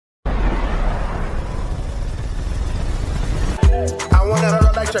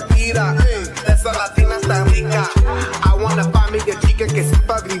like Shakira. Esa latina está rica. I wanna find me a chica que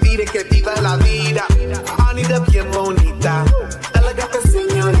sepa vivir y que viva la vida. Anita bien bonita, elegante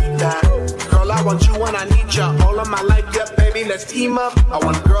señorita. Girl, I want you when I need ya. All of my life, yeah, baby, let's team up. I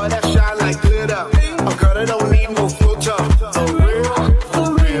want a girl that shine like glitter. A girl that don't need no filter. For real, for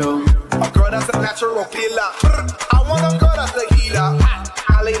real. A girl that's a natural killer. I want a girl that's a healer.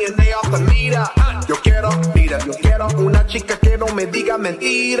 Alley and day off the meter. Yo quiero una chica que no me diga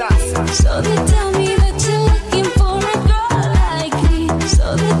mentiras. So they tell me that you're looking for a girl like me.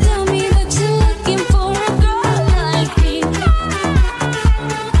 So they tell me that you're looking for a girl like me.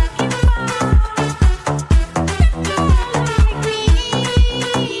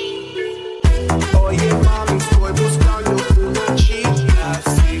 Oye mami, estoy buscando una chica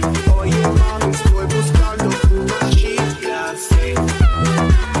así. Oye mami, estoy buscando una chica así.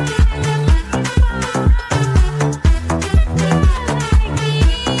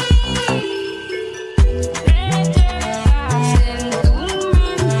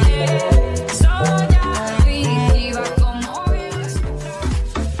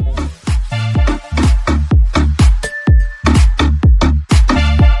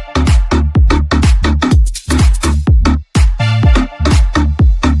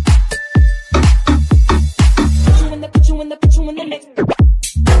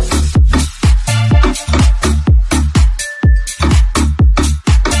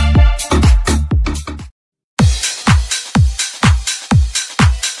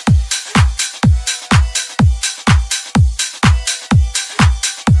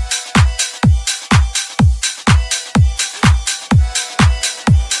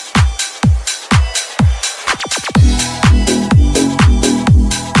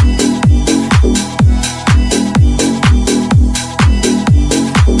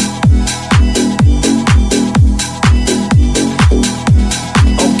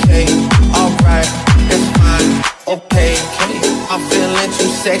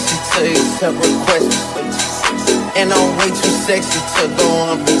 Sexy to accept requests, and I'm way too sexy to go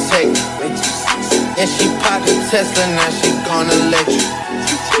unprotected. And she popped the Tesla, now she gonna let you.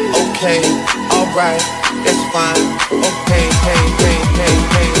 Okay, alright, it's fine. Okay, hey, hey, hey,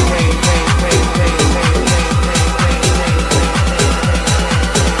 hey, hey, hey, hey, hey, hey,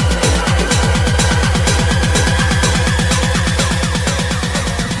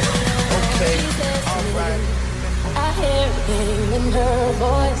 okay, alright. I hear pain in her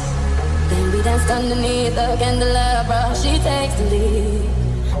voice. Then we danced underneath the candelabra. She takes the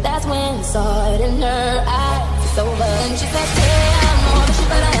lead. That's when I saw it in her eyes. It's over. And she said, "Hey, I'm more." But she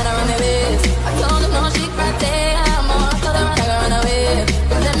put her hand around my waist. I told her no, she cried, "Hey, I'm more." I told her I gotta run away.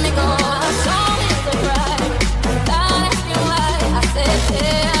 Let me go. I saw me to cry. Without asking why, I said,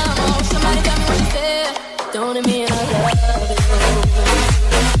 "Hey, I'm more." Somebody tell me what she said. Don't it mean I love you?